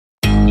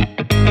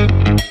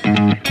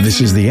This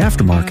is the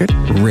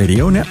Aftermarket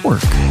Radio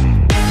Network.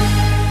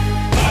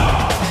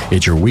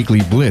 It's your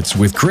weekly blitz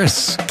with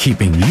Chris,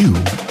 keeping you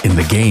in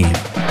the game.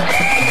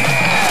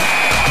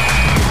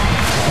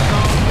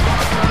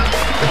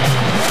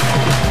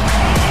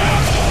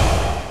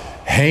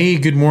 Hey,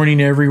 good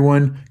morning,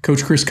 everyone.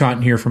 Coach Chris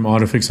Cotton here from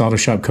AutoFix Auto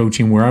Shop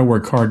Coaching, where I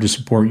work hard to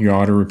support your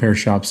auto repair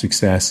shop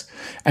success.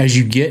 As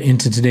you get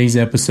into today's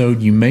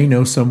episode, you may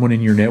know someone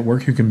in your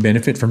network who can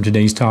benefit from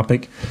today's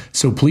topic,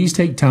 so please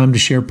take time to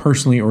share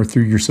personally or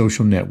through your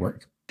social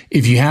network.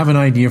 If you have an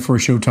idea for a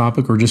show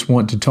topic or just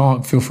want to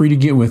talk, feel free to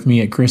get with me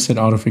at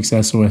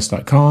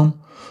chris@autofixsos.com.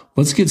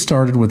 Let's get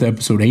started with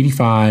episode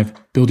 85,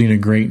 Building a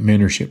Great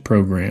Mentorship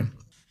Program.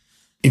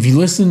 If you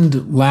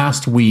listened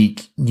last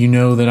week, you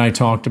know that I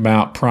talked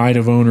about pride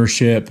of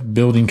ownership,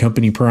 building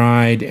company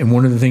pride. And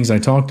one of the things I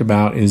talked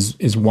about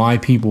is why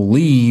people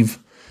leave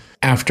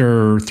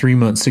after 3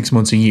 months, 6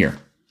 months, a year.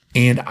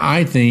 And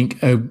I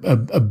think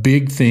a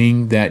big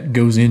thing that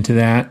goes into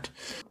that,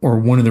 or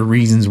one of the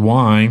reasons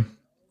why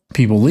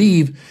people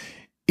leave,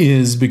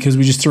 is because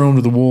we just throw them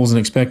to the wolves and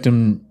expect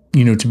them,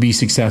 to be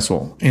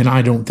successful. And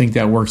I don't think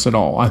that works at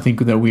all. I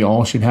think that we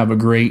all should have a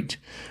great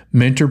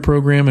mentor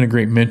program and a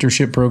great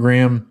mentorship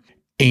program.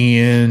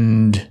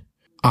 And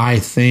I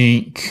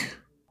think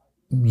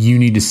you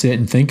need to sit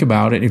and think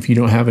about it if you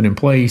don't have it in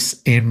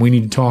place. And we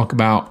need to talk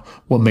about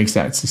what makes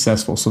that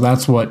successful. So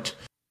that's what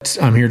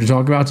I'm here to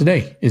talk about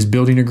today, is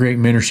building a great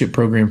mentorship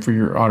program for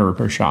your auto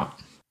repair shop.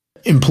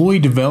 Employee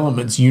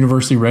development's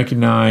universally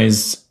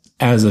recognized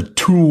as a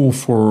tool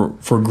for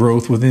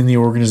growth within the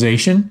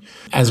organization,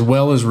 as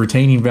well as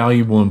retaining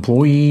valuable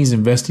employees,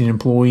 investing in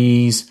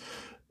employees.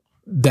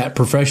 That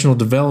professional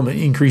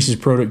development increases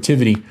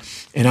productivity.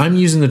 And I'm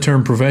using the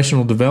term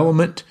professional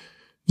development,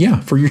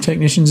 for your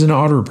technicians in an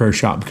auto repair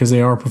shop, because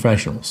they are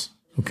professionals,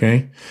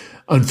 okay?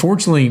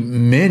 Unfortunately,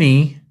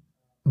 many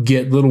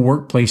get little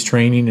workplace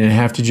training and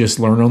have to just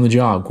learn on the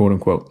job, quote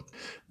unquote.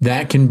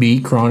 That can be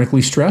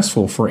chronically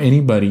stressful for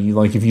anybody.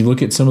 Like if you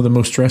look at some of the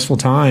most stressful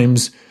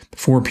times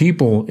for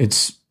people,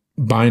 it's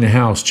buying a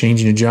house,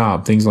 changing a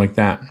job, things like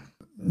that.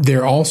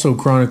 They're also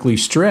chronically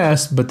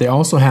stressed, but they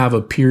also have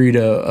a period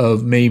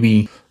of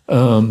maybe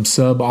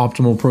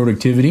suboptimal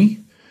productivity.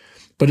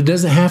 But it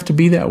doesn't have to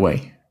be that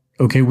way.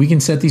 Okay, we can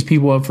set these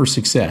people up for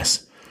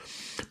success.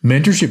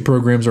 Mentorship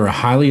programs are a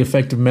highly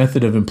effective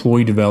method of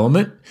employee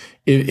development.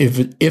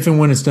 If and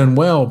when it's done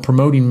well,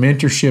 promoting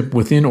mentorship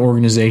within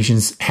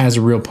organizations has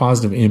a real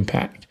positive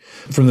impact.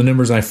 From the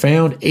numbers I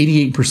found,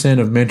 88%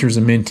 of mentors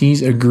and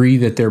mentees agree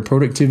that their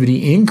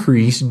productivity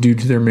increased due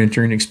to their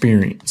mentoring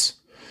experience.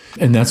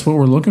 And that's what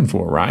we're looking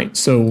for, right?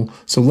 So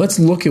let's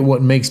look at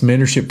what makes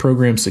mentorship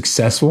programs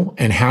successful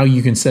and how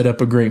you can set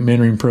up a great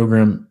mentoring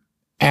program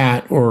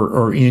at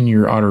or in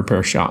your auto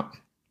repair shop.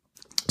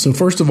 So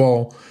first of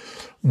all,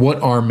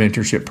 what are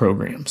mentorship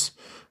programs?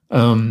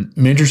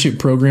 Mentorship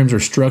programs are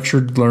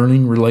structured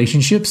learning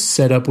relationships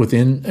set up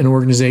within an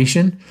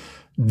organization.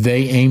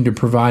 They aim to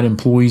provide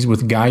employees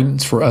with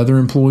guidance for other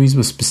employees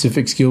with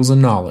specific skills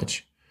and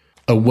knowledge.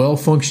 A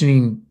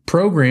well-functioning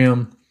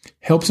program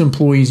helps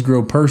employees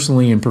grow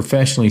personally and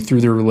professionally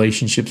through their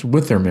relationships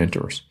with their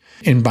mentors.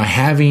 And by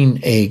having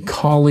a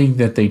colleague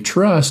that they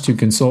trust to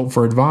consult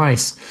for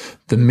advice,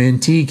 the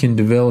mentee can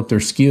develop their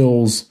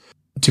skills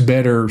to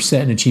better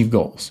set and achieve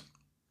goals.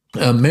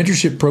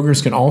 Mentorship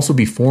programs can also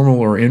be formal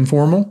or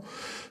informal.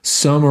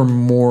 Some are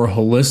more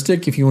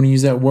holistic, if you want to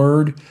use that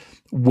word,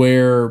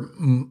 where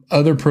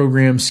other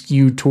programs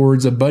skew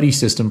towards a buddy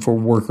system for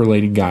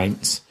work-related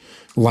guidance.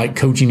 Like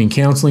coaching and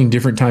counseling,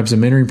 different types of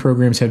mentoring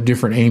programs have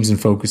different aims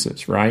and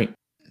focuses, right?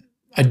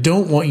 I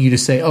don't want you to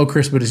say, oh,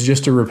 Chris, but it's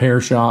just a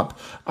repair shop.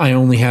 I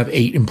only have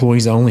 8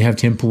 employees. I only have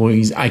 10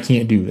 employees. I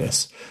can't do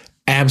this.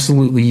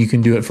 Absolutely, you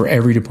can do it for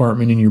every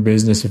department in your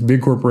business. If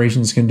big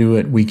corporations can do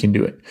it, we can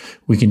do it.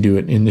 We can do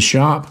it in the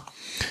shop.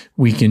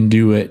 We can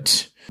do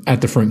it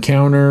at the front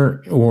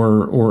counter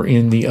or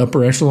in the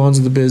upper echelons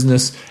of the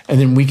business. And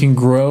then we can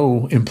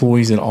grow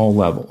employees at all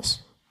levels.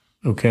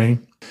 Okay.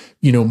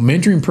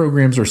 Mentoring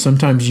programs are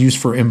sometimes used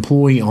for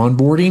employee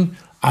onboarding.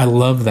 I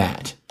love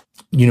that.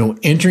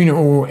 Entering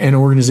an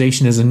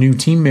organization as a new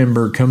team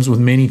member comes with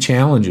many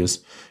challenges,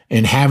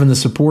 and having the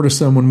support of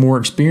someone more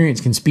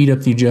experienced can speed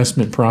up the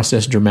adjustment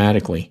process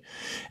dramatically.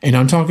 And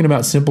I'm talking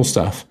about simple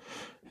stuff.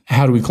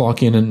 How do we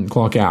clock in and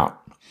clock out?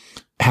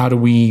 How do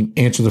we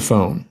answer the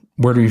phone?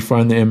 Where do we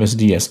find the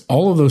MSDS?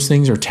 All of those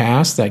things are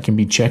tasks that can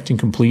be checked and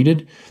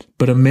completed,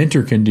 but a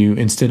mentor can do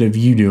instead of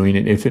you doing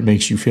it if it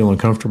makes you feel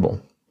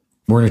uncomfortable.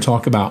 We're going to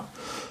talk about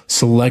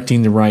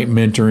selecting the right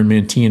mentor and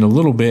mentee in a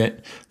little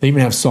bit. They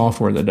even have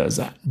software that does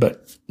that,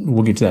 but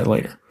we'll get to that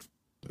later.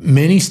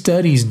 Many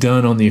studies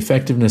done on the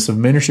effectiveness of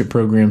mentorship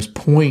programs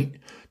point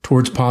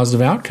towards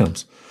positive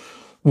outcomes.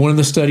 One of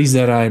the studies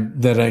that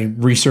I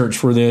researched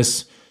for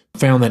this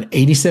found that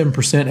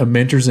 87% of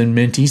mentors and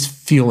mentees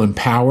feel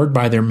empowered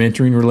by their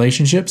mentoring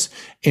relationships.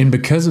 And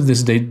because of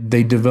this, they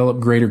develop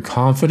greater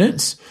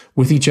confidence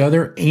with each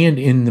other and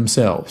in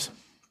themselves.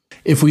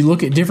 If we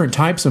look at different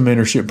types of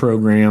mentorship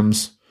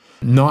programs,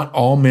 Not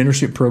all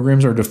mentorship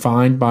programs are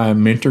defined by a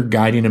mentor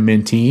guiding a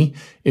mentee.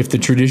 If the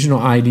traditional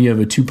idea of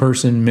a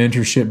two-person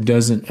mentorship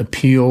doesn't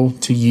appeal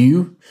to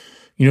you,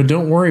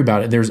 don't worry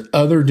about it. There's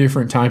other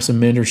different types of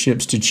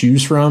mentorships to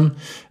choose from.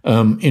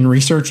 In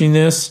researching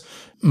this,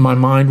 my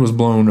mind was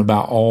blown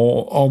about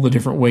all the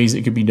different ways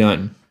it could be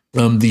done.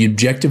 The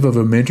objective of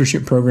a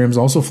mentorship program is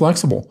also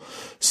flexible.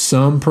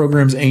 Some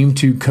programs aim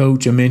to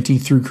coach a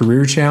mentee through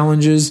career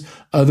challenges.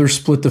 Others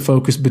split the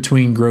focus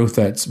between growth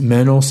that's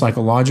mental,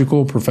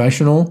 psychological,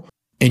 professional.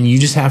 And you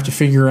just have to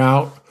figure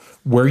out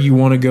where you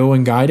want to go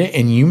and guide it.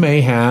 And you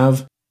may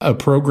have a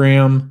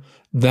program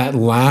that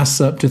lasts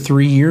up to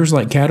 3 years,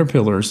 like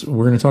Caterpillars.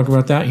 We're going to talk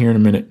about that here in a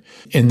minute.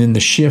 And then the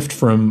shift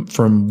from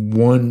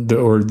one,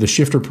 or the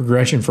shift or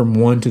progression from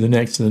one to the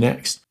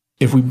next.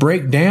 If we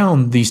break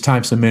down these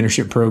types of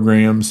mentorship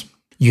programs,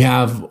 you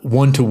have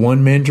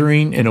one-to-one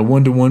mentoring, and a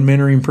one-to-one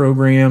mentoring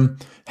program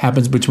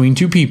happens between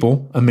two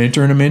people, a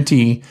mentor and a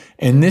mentee.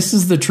 And this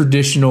is the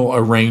traditional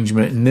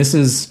arrangement. And this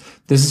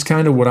is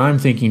kind of what I'm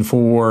thinking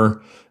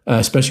for,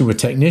 especially with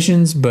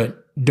technicians, but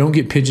don't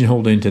get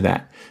pigeonholed into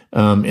that.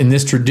 In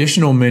this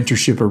traditional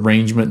mentorship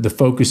arrangement, the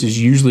focus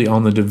is usually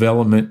on the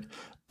development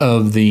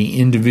of the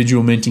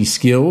individual mentee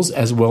skills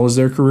as well as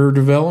their career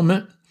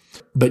development.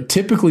 But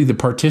typically the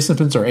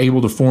participants are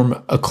able to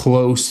form a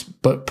close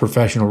but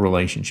professional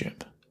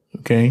relationship.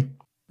 Okay.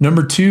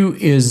 Number 2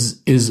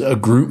 is a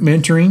group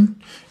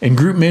mentoring. And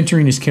group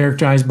mentoring is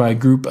characterized by a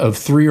group of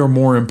 3 or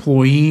more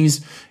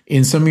employees.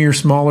 In some of your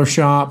smaller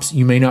shops,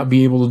 you may not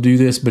be able to do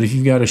this, but if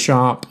you've got a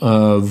shop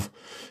of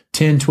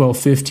 10, 12,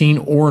 15,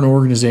 or an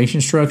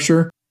organization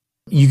structure,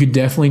 you could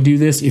definitely do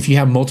this. If you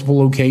have multiple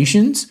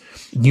locations,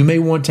 you may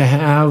want to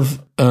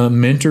have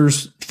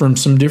mentors from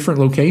some different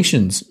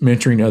locations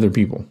mentoring other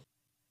people.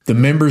 The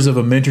members of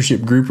a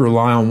mentorship group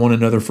rely on one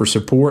another for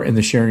support and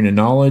the sharing of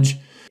knowledge.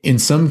 In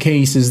some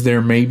cases,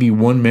 there may be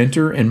one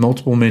mentor and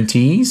multiple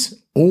mentees,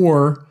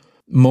 or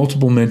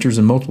multiple mentors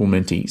and multiple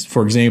mentees.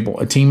 For example,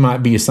 a team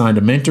might be assigned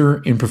a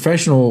mentor. In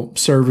professional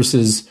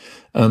services,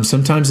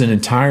 sometimes an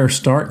entire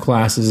start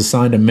class is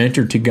assigned a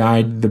mentor to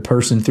guide the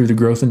person through the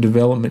growth and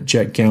development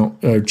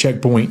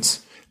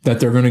checkpoints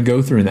that they're going to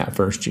go through in that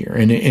first year.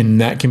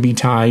 And that can be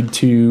tied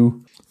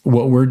to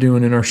what we're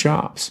doing in our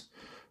shops.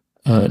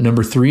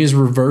 Number 3 is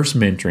reverse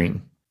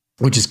mentoring,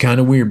 which is kind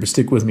of weird, but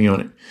stick with me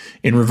on it.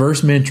 In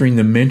reverse mentoring,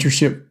 the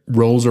mentorship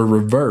roles are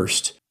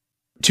reversed.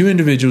 2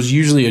 individuals,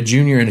 usually a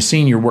junior and a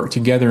senior, work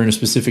together in a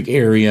specific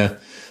area,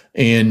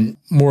 and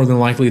more than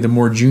likely the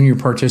more junior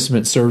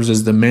participant serves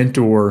as the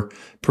mentor,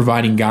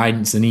 providing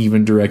guidance and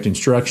even direct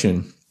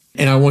instruction.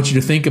 And I want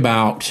you to think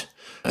about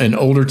an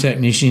older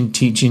technician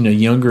teaching a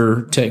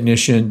younger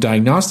technician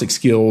diagnostic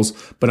skills,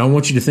 but I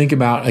want you to think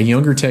about a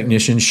younger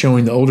technician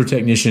showing the older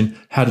technician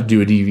how to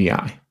do a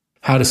DVI,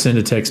 how to send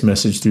a text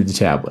message through the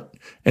tablet,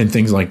 and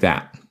things like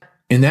that.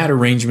 In that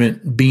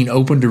arrangement, being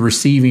open to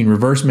receiving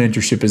reverse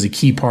mentorship is a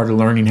key part of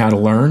learning how to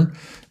learn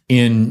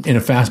in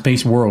a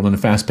fast-paced world, in a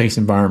fast-paced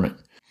environment.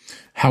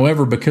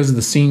 However, because of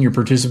the senior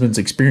participant's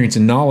experience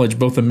and knowledge,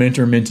 both the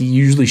mentor and mentee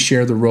usually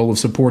share the role of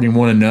supporting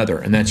one another,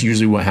 and that's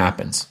usually what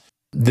happens.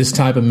 This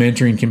type of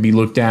mentoring can be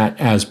looked at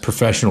as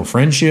professional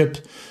friendship.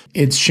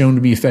 It's shown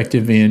to be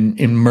effective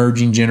in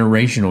merging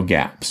generational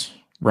gaps,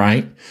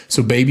 right?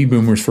 So baby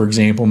boomers, for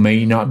example,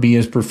 may not be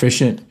as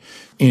proficient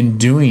in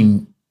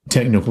doing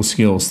technical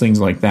skills,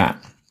 things like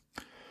that.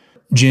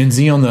 Gen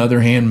Z, on the other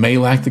hand, may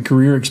lack the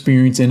career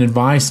experience and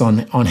advice on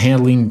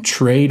handling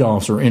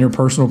trade-offs or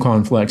interpersonal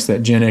conflicts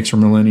that Gen X or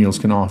millennials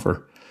can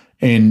offer.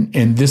 And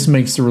this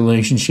makes the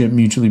relationship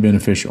mutually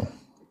beneficial.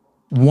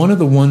 One of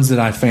the ones that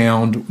I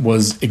found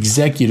was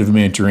executive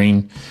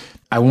mentoring.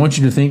 I want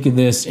you to think of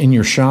this in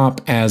your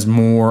shop as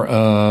more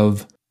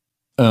of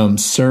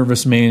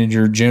service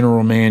manager,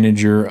 general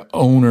manager,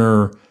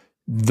 owner,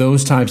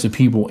 those types of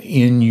people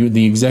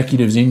the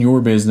executives in your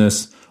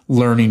business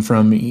learning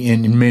from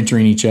and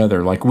mentoring each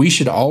other. Like we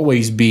should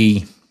always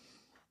be,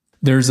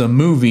 there's a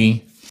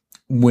movie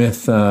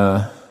with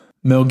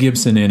Mel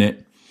Gibson in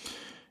it.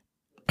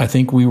 I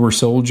think We Were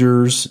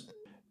Soldiers,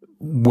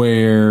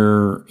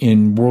 where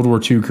in World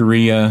War II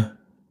Korea,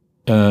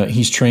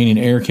 he's training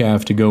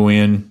AirCav to go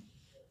in,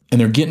 and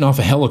they're getting off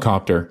a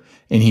helicopter,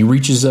 and he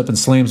reaches up and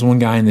slams one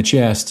guy in the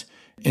chest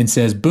and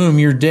says, "Boom,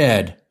 you're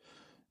dead."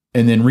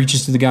 And then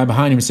reaches to the guy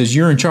behind him and says,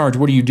 "You're in charge.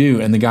 What do you do?"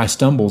 And the guy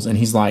stumbles, and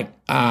he's like,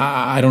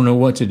 I don't know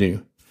what to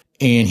do.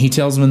 And he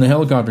tells him in the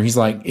helicopter, he's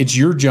like, "It's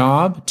your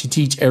job to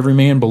teach every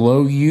man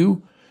below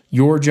you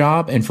your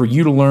job, and for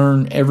you to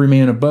learn every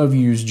man above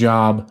you's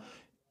job,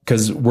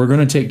 because we're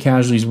going to take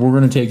casualties, we're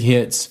going to take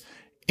hits,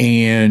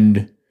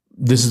 and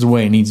this is the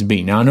way it needs to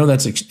be." Now, I know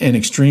that's an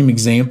extreme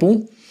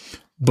example,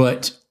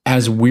 but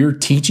as we're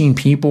teaching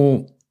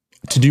people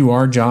to do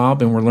our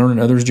job and we're learning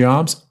others'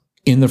 jobs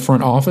in the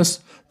front office,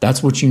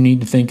 that's what you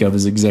need to think of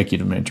as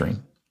executive mentoring.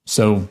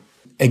 So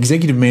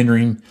executive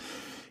mentoring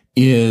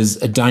is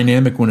a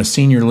dynamic when a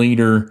senior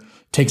leader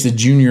takes a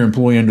junior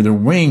employee under their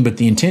wing, but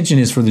the intention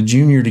is for the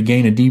junior to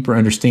gain a deeper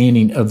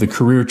understanding of the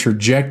career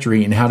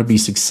trajectory and how to be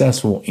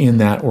successful in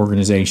that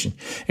organization.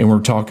 And we're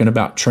talking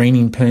about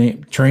training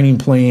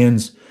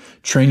plans,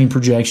 training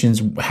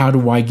projections. How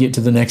do I get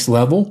to the next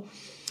level?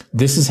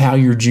 This is how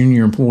your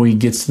junior employee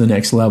gets to the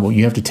next level.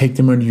 You have to take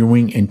them under your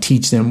wing and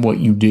teach them what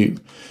you do.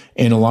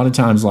 And a lot of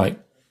times, like,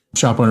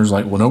 shop owners are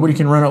like, well, nobody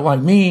can run it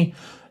like me.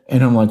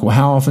 And I'm like, well,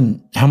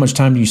 how much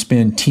time do you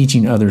spend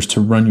teaching others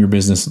to run your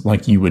business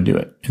like you would do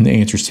it? And the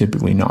answer is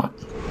typically not.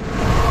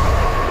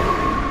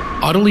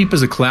 Autoleap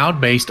is a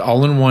cloud-based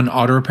all-in-one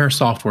auto repair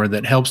software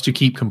that helps to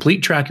keep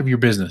complete track of your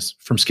business,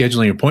 from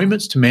scheduling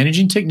appointments to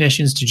managing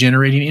technicians to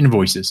generating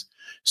invoices.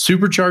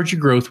 Supercharge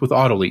your growth with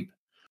Autoleap.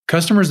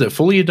 Customers that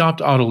fully adopt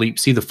Autoleap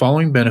see the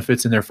following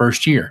benefits in their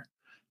first year: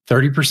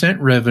 30%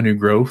 revenue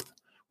growth,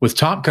 with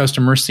top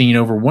customers seeing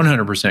over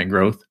 100%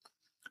 growth,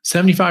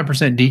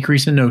 75%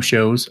 decrease in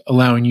no-shows,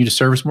 allowing you to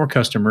service more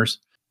customers,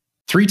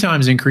 3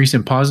 times increase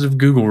in positive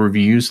Google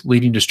reviews,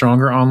 leading to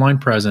stronger online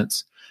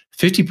presence,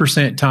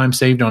 50% time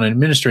saved on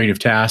administrative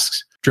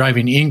tasks,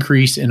 driving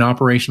increase in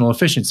operational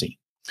efficiency.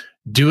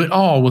 Do it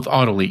all with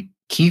Autoleap.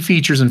 Key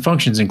features and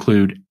functions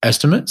include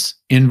estimates,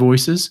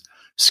 invoices,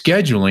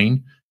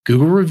 scheduling,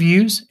 Google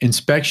reviews,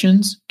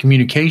 inspections,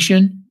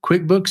 communication,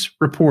 QuickBooks,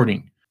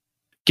 reporting.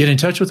 Get in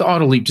touch with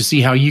Autoleap to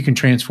see how you can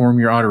transform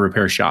your auto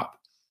repair shop.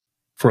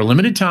 For a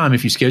limited time,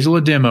 if you schedule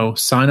a demo,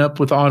 sign up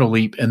with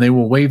Autoleap and they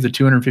will waive the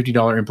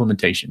 $250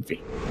 implementation fee.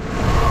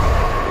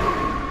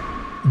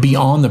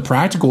 Beyond the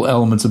practical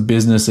elements of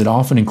business, it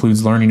often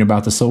includes learning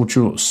about the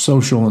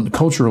social and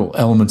cultural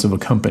elements of a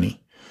company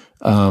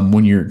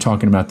when you're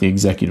talking about the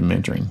executive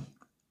mentoring.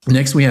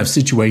 Next, we have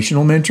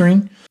situational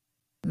mentoring.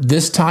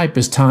 This type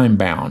is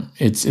time-bound.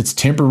 It's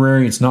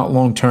temporary, it's not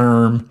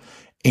long-term,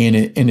 and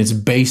it's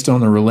based on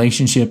the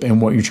relationship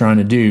and what you're trying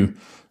to do.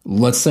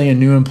 Let's say a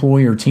new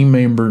employee or team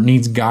member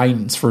needs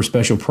guidance for a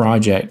special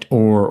project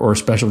or a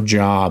special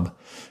job.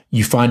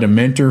 You find a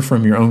mentor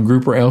from your own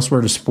group or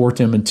elsewhere to support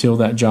them until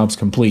that job's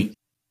complete.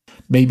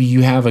 Maybe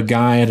you have a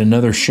guy at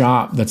another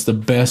shop that's the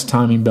best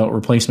timing belt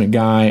replacement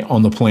guy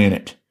on the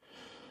planet.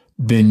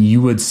 Then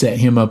you would set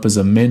him up as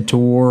a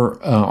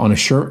mentor on a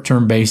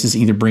short-term basis,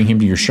 either bring him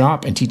to your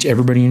shop and teach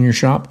everybody in your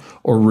shop,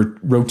 or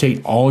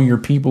rotate all your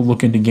people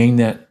looking to gain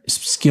that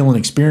skill and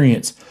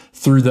experience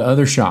through the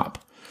other shop.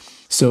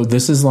 So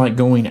this is like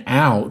going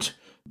out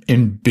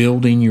and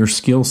building your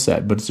skill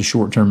set, but it's a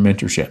short-term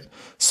mentorship.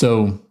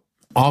 So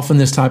often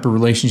this type of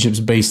relationship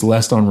is based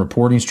less on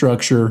reporting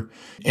structure.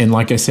 And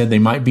like I said, they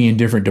might be in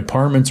different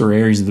departments or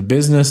areas of the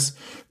business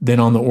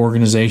than on the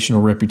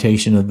organizational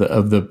reputation of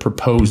the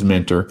proposed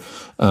mentor.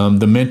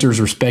 The mentor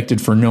is respected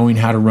for knowing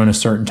how to run a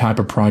certain type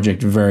of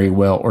project very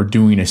well or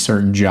doing a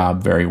certain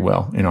job very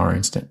well in our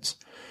instance.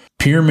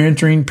 Peer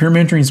mentoring. Peer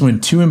mentoring is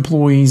when 2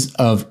 employees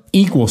of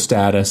equal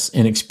status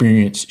and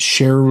experience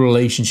share a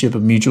relationship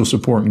of mutual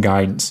support and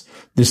guidance.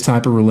 This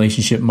type of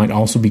relationship might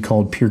also be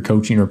called peer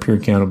coaching or peer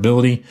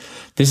accountability.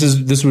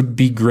 This would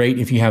be great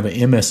if you have an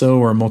MSO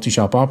or a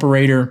multi-shop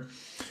operator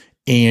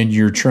and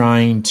you're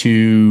trying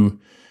to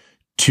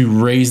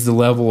raise the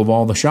level of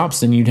all the shops.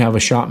 Then you'd have a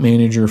shop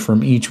manager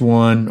from each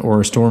one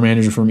or a store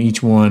manager from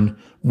each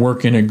one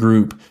work in a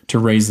group to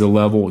raise the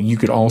level. You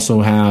could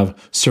also have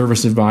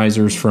service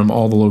advisors from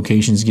all the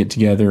locations get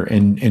together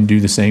and do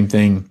the same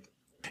thing.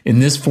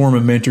 In this form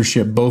of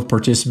mentorship, both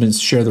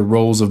participants share the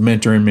roles of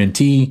mentor and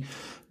mentee.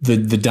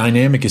 The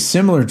dynamic is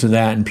similar to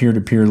that in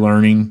peer-to-peer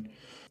learning,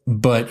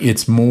 but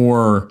it's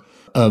more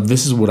of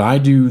this is what I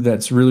do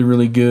that's really,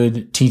 really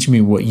good. Teach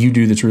me what you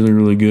do that's really,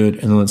 really good.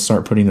 And then let's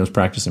start putting those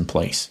practices in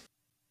place.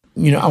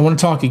 I want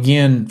to talk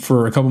again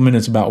for a couple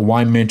minutes about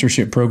why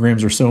mentorship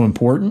programs are so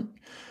important.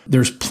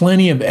 There's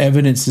plenty of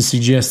evidence to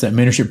suggest that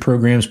mentorship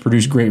programs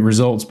produce great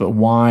results, but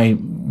why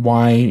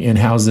and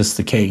how is this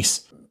the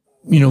case?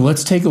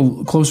 Let's take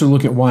a closer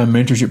look at why a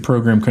mentorship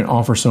program can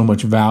offer so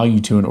much value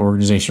to an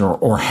organization,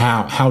 or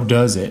how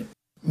does it?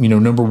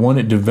 Number one,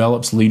 it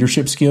develops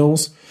leadership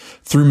skills.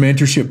 Through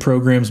mentorship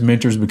programs,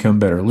 mentors become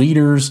better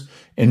leaders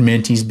and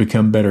mentees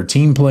become better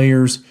team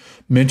players.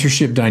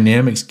 Mentorship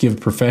dynamics give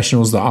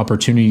professionals the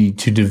opportunity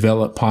to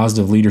develop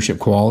positive leadership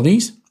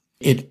qualities.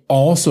 It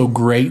also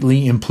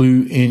greatly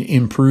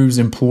improves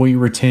employee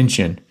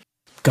retention.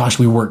 Gosh,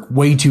 we work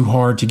way too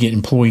hard to get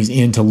employees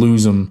in to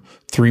lose them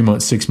 3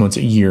 months, 6 months,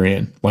 a year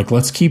in.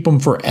 Let's keep them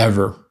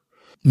forever.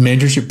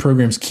 Mentorship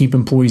programs keep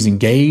employees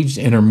engaged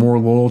and are more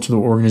loyal to the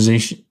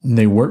organization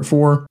they work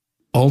for.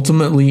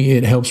 Ultimately,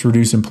 it helps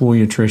reduce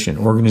employee attrition.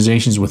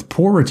 Organizations with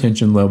poor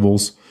retention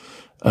levels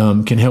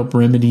can help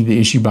remedy the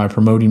issue by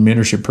promoting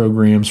mentorship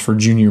programs for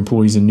junior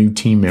employees and new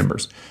team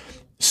members.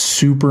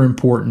 Super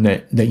important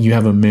that you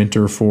have a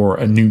mentor for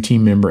a new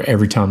team member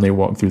every time they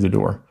walk through the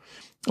door.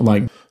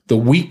 Like the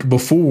week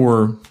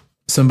before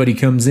somebody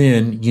comes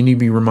in, you need to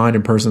be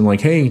reminded person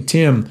like, hey,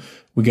 Tim,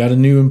 we got a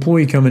new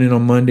employee coming in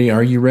on Monday.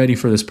 Are you ready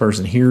for this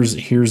person? Here's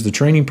the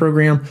training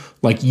program.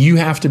 You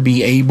have to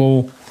be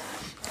able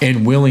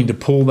and willing to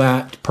pull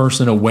that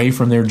person away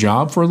from their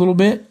job for a little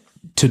bit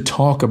to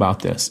talk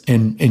about this,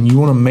 and you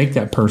want to make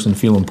that person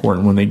feel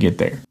important when they get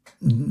there.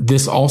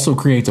 This also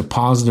creates a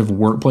positive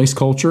workplace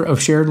culture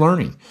of shared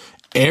learning.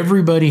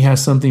 Everybody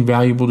has something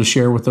valuable to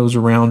share with those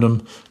around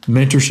them.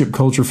 Mentorship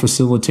culture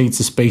facilitates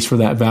a space for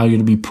that value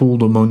to be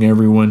pooled among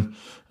everyone.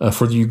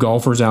 For you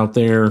golfers out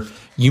there,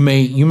 you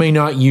may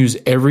not use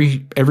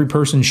every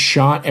person's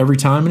shot every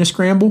time in a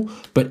scramble,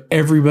 but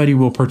everybody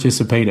will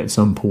participate at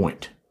some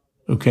point.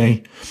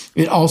 Okay.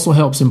 It also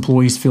helps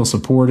employees feel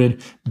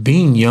supported.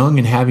 Being young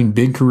and having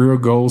big career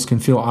goals can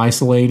feel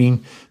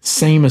isolating.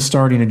 Same as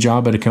starting a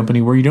job at a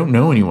company where you don't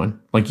know anyone.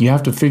 Like you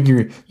have to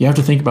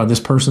think about this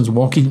person's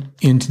walking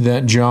into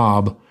that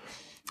job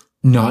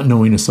not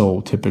knowing a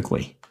soul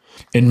typically.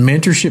 And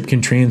mentorship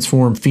can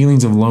transform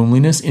feelings of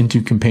loneliness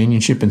into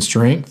companionship and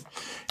strength.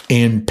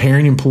 And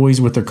pairing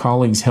employees with their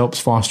colleagues helps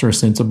foster a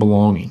sense of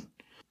belonging.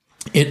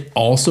 It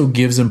also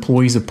gives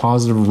employees a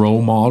positive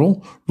role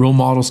model. Role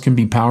models can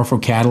be powerful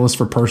catalysts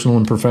for personal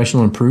and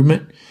professional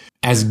improvement,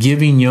 as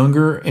giving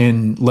younger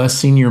and less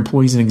senior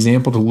employees an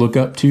example to look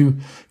up to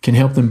can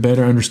help them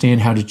better understand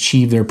how to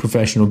achieve their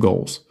professional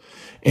goals.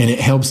 And it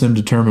helps them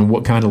determine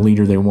what kind of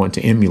leader they want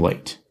to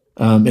emulate.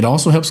 It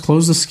also helps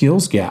close the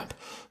skills gap.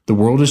 The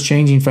world is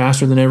changing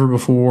faster than ever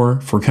before.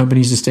 For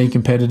companies to stay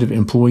competitive,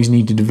 employees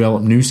need to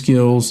develop new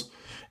skills.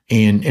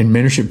 And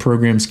mentorship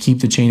programs keep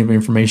the chain of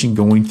information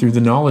going through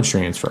the knowledge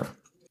transfer.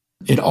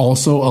 It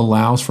also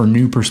allows for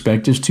new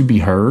perspectives to be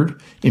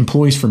heard.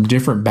 Employees from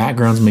different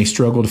backgrounds may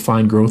struggle to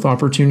find growth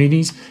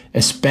opportunities,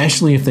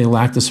 especially if they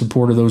lack the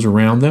support of those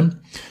around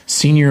them.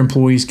 Senior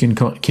employees can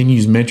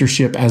use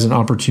mentorship as an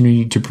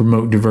opportunity to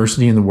promote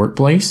diversity in the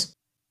workplace.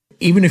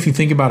 Even if you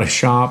think about a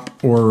shop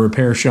or a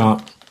repair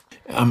shop,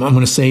 I'm going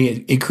to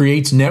say it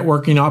creates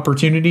networking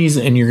opportunities,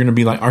 and you're going to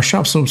be like, our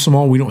shop's so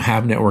small, we don't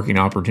have networking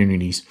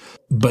opportunities.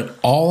 But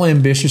all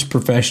ambitious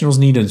professionals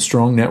need a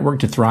strong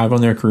network to thrive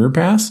on their career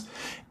paths,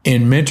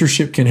 and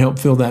mentorship can help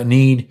fill that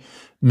need.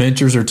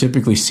 Mentors are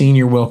typically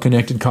senior,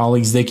 well-connected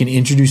colleagues. They can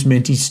introduce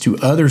mentees to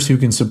others who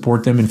can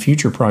support them in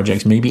future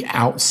projects, maybe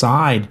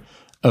outside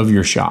of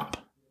your shop.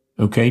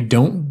 Okay,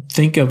 don't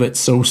think of it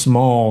so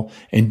small,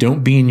 and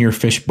don't be in your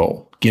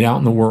fishbowl. Get out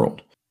in the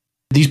world.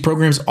 These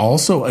programs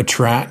also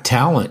attract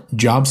talent.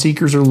 Job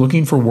seekers are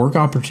looking for work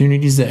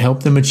opportunities that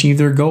help them achieve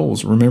their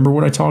goals. Remember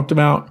what I talked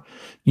about?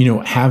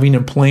 Having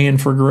a plan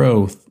for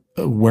growth.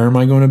 Where am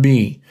I going to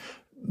be?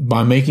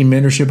 By making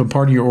mentorship a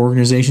part of your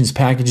organization's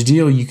package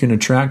deal, you can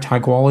attract high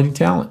quality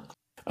talent.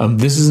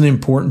 This is an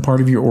important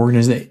part of your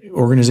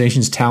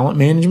organization's talent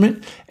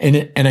management.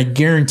 And I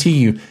guarantee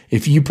you,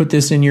 if you put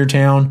this in your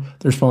town,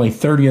 there's probably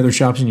 30 other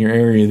shops in your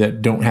area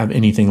that don't have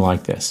anything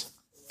like this.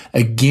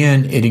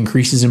 Again, it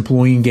increases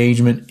employee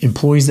engagement.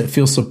 Employees that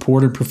feel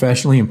supported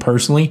professionally and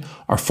personally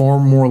are far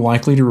more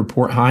likely to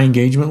report high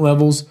engagement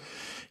levels.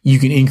 You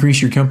can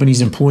increase your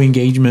company's employee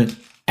engagement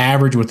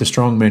average with a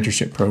strong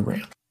mentorship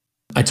program.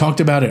 I talked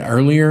about it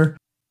earlier.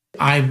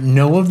 I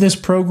know of this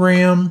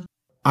program.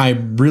 I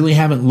really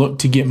haven't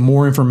looked to get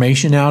more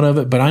information out of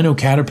it, but I know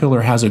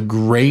Caterpillar has a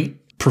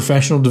great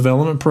professional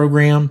development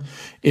program.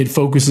 It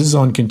focuses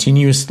on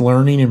continuous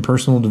learning and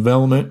personal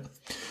development.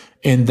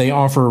 And they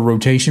offer a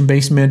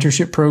rotation-based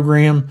mentorship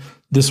program.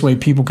 This way,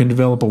 people can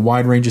develop a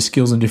wide range of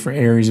skills in different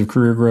areas of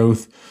career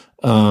growth.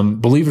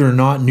 Believe it or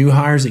not, new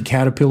hires at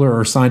Caterpillar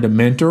are assigned a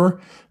mentor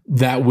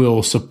that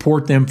will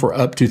support them for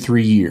up to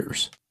 3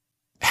 years.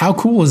 How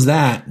cool is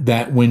that?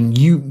 That when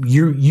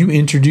you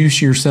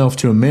introduce yourself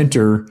to a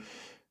mentor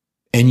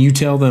and you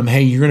tell them,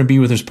 hey, you're going to be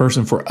with this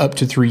person for up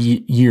to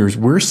 3 years,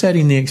 we're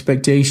setting the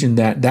expectation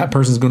that that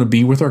person is going to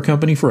be with our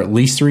company for at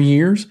least 3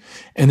 years.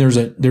 And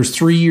there's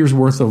 3 years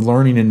worth of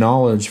learning and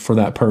knowledge for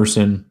that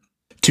person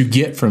to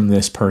get from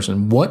this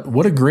person.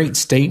 What a great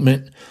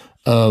statement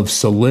of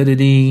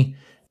solidity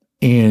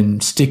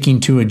and sticking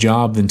to a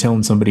job than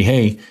telling somebody,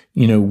 hey,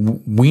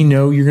 we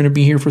know you're going to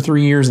be here for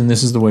 3 years and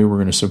this is the way we're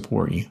going to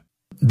support you.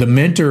 The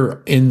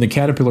mentor in the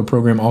Caterpillar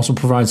program also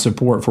provides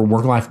support for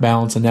work-life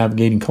balance and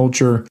navigating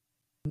culture.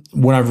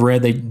 What I've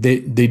read,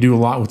 they do a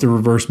lot with the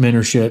reverse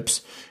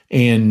mentorships,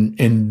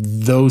 and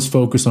those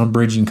focus on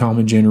bridging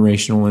common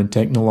generational and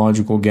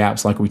technological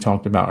gaps like we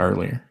talked about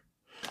earlier.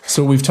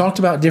 So we've talked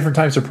about different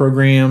types of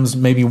programs,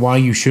 maybe why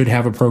you should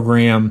have a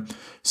program.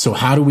 So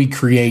how do we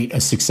create a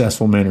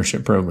successful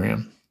mentorship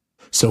program?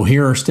 So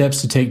here are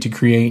steps to take to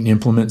create and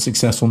implement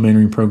successful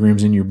mentoring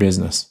programs in your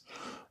business.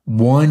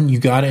 1, you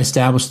got to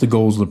establish the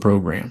goals of the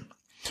program.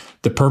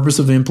 The purpose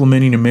of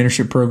implementing a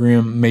mentorship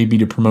program may be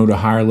to promote a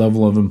higher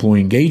level of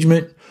employee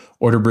engagement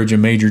or to bridge a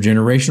major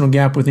generational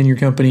gap within your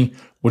company.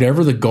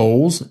 Whatever the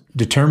goals,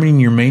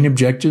 determining your main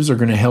objectives are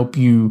going to help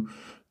you,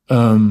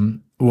 are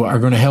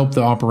going to help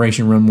the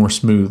operation run more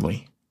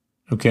smoothly.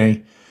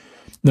 Okay.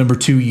 Number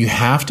 2, you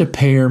have to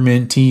pair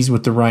mentees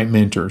with the right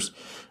mentors.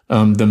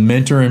 The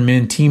mentor and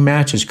mentee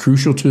match is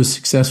crucial to a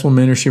successful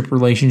mentorship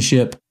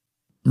relationship.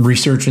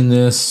 Researching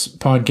this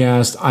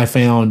podcast, I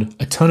found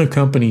a ton of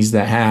companies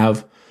that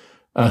have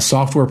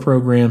software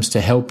programs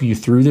to help you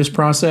through this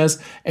process.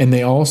 And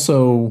they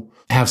also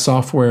have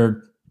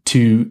software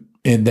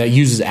that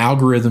uses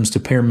algorithms to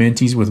pair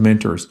mentees with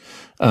mentors.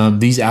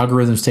 These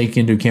algorithms take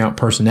into account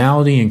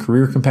personality and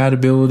career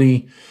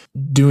compatibility.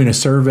 Doing a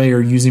survey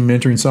or using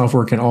mentoring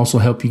software can also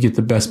help you get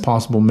the best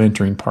possible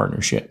mentoring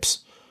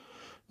partnerships.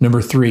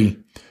 Number 3,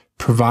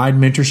 provide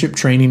mentorship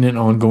training and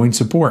ongoing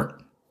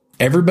support.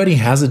 Everybody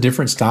has a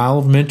different style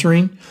of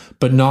mentoring,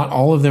 but not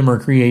all of them are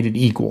created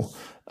equal.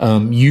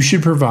 You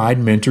should provide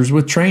mentors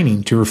with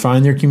training to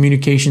refine their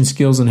communication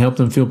skills and help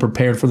them feel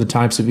prepared for the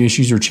types of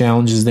issues or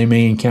challenges they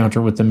may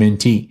encounter with the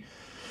mentee.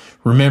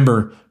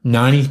 Remember,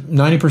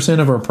 90%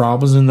 of our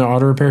problems in the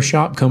auto repair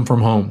shop come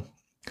from home.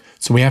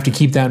 So we have to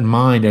keep that in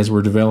mind as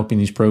we're developing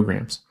these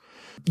programs.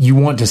 You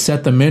want to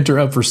set the mentor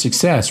up for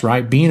success,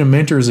 right? Being a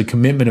mentor is a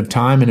commitment of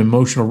time and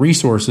emotional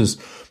resources.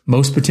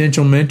 Most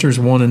potential mentors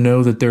want to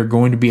know that they're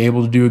going to be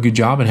able to do a good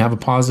job and have a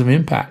positive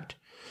impact.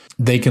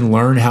 They can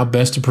learn how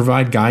best to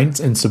provide guidance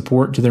and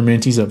support to their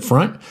mentees up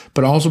front,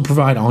 but also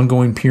provide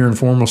ongoing peer and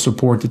formal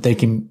support that they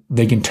can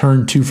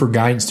turn to for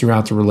guidance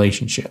throughout the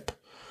relationship.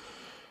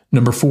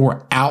 Number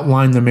 4,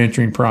 outline the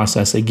mentoring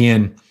process.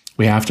 Again,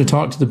 we have to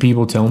talk to the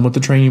people, tell them what the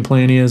training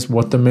plan is,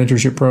 what the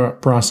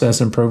mentorship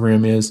process and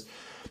program is.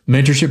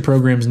 Mentorship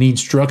programs need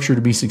structure to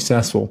be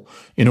successful.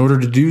 In order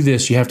to do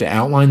this, you have to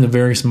outline the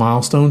various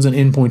milestones and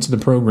endpoints of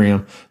the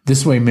program.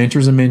 This way,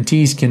 mentors and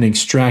mentees can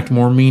extract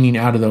more meaning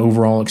out of the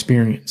overall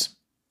experience.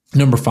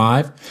 Number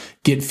 5,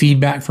 get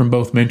feedback from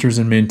both mentors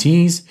and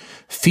mentees.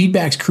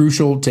 Feedback's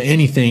crucial to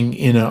anything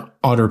in an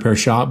auto repair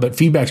shop, but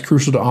feedback's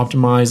crucial to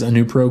optimize a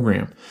new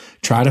program.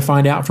 Try to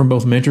find out from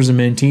both mentors and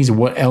mentees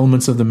what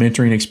elements of the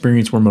mentoring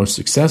experience were most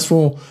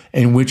successful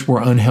and which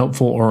were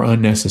unhelpful or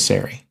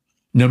unnecessary.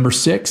 Number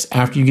 6,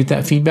 after you get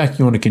that feedback,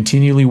 you want to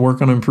continually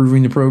work on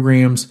improving the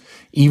programs.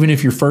 Even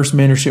if your first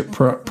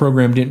mentorship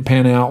program didn't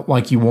pan out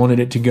like you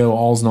wanted it to go,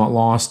 all's not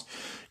lost.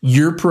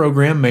 Your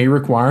program may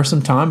require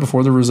some time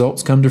before the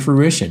results come to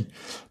fruition.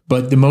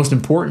 But the most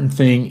important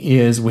thing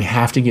is we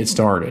have to get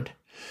started.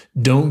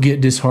 Don't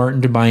get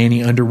disheartened by any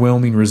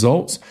underwhelming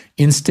results.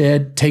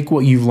 Instead, take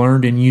what you've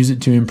learned and use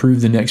it to improve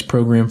the next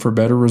program for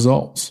better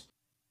results.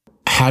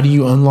 How do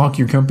you unlock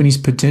your company's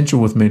potential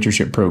with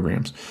mentorship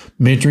programs?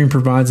 Mentoring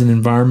provides an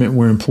environment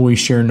where employees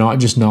share not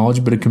just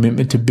knowledge, but a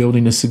commitment to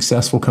building a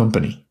successful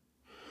company.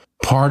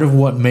 Part of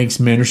what makes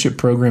mentorship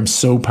programs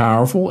so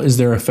powerful is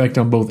their effect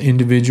on both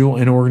individual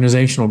and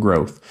organizational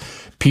growth.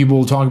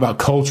 People talk about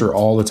culture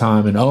all the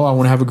time and, I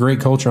want to have a great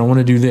culture. I want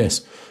to do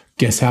this.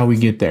 Guess how we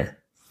get there?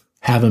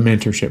 Have a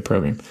mentorship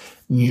program.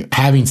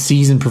 Having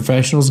seasoned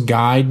professionals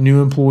guide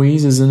new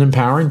employees is an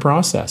empowering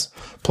process.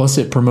 Plus,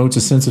 it promotes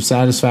a sense of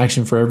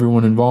satisfaction for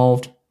everyone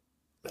involved.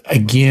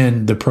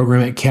 Again, the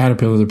program at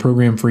Caterpillar, the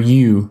program for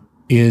you,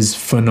 is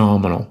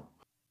phenomenal.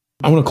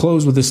 I want to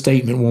close with this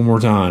statement one more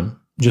time,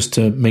 just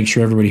to make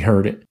sure everybody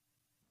heard it.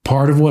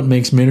 Part of what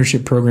makes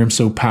mentorship programs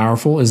so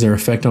powerful is their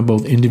effect on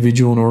both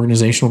individual and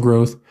organizational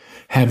growth.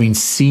 Having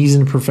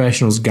seasoned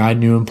professionals guide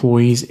new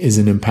employees is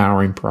an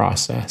empowering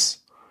process.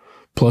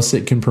 Plus,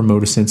 it can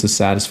promote a sense of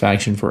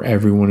satisfaction for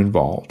everyone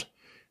involved,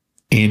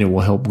 and it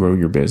will help grow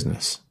your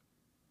business.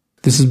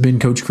 This has been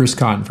Coach Chris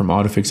Cotton from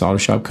AutoFix Auto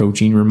Shop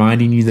Coaching,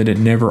 reminding you that it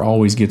never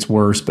always gets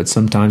worse, but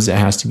sometimes it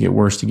has to get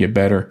worse to get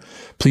better.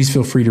 Please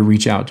feel free to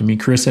reach out to me,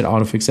 Chris at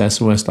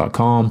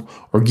AutoFixSOS.com,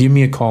 or give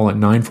me a call at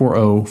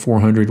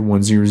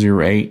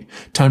 940-400-1008.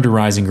 Time to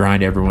rise and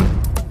grind, everyone.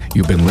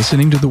 You've been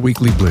listening to the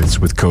Weekly Blitz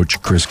with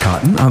Coach Chris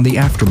Cotton on the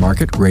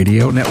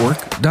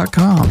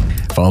AftermarketRadioNetwork.com.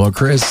 Follow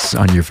Chris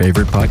on your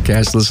favorite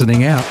podcast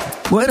listening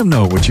app. Let him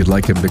know what you'd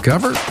like him to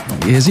cover.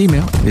 His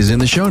email is in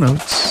the show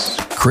notes.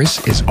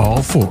 Chris is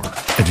all for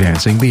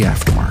advancing the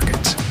aftermarket.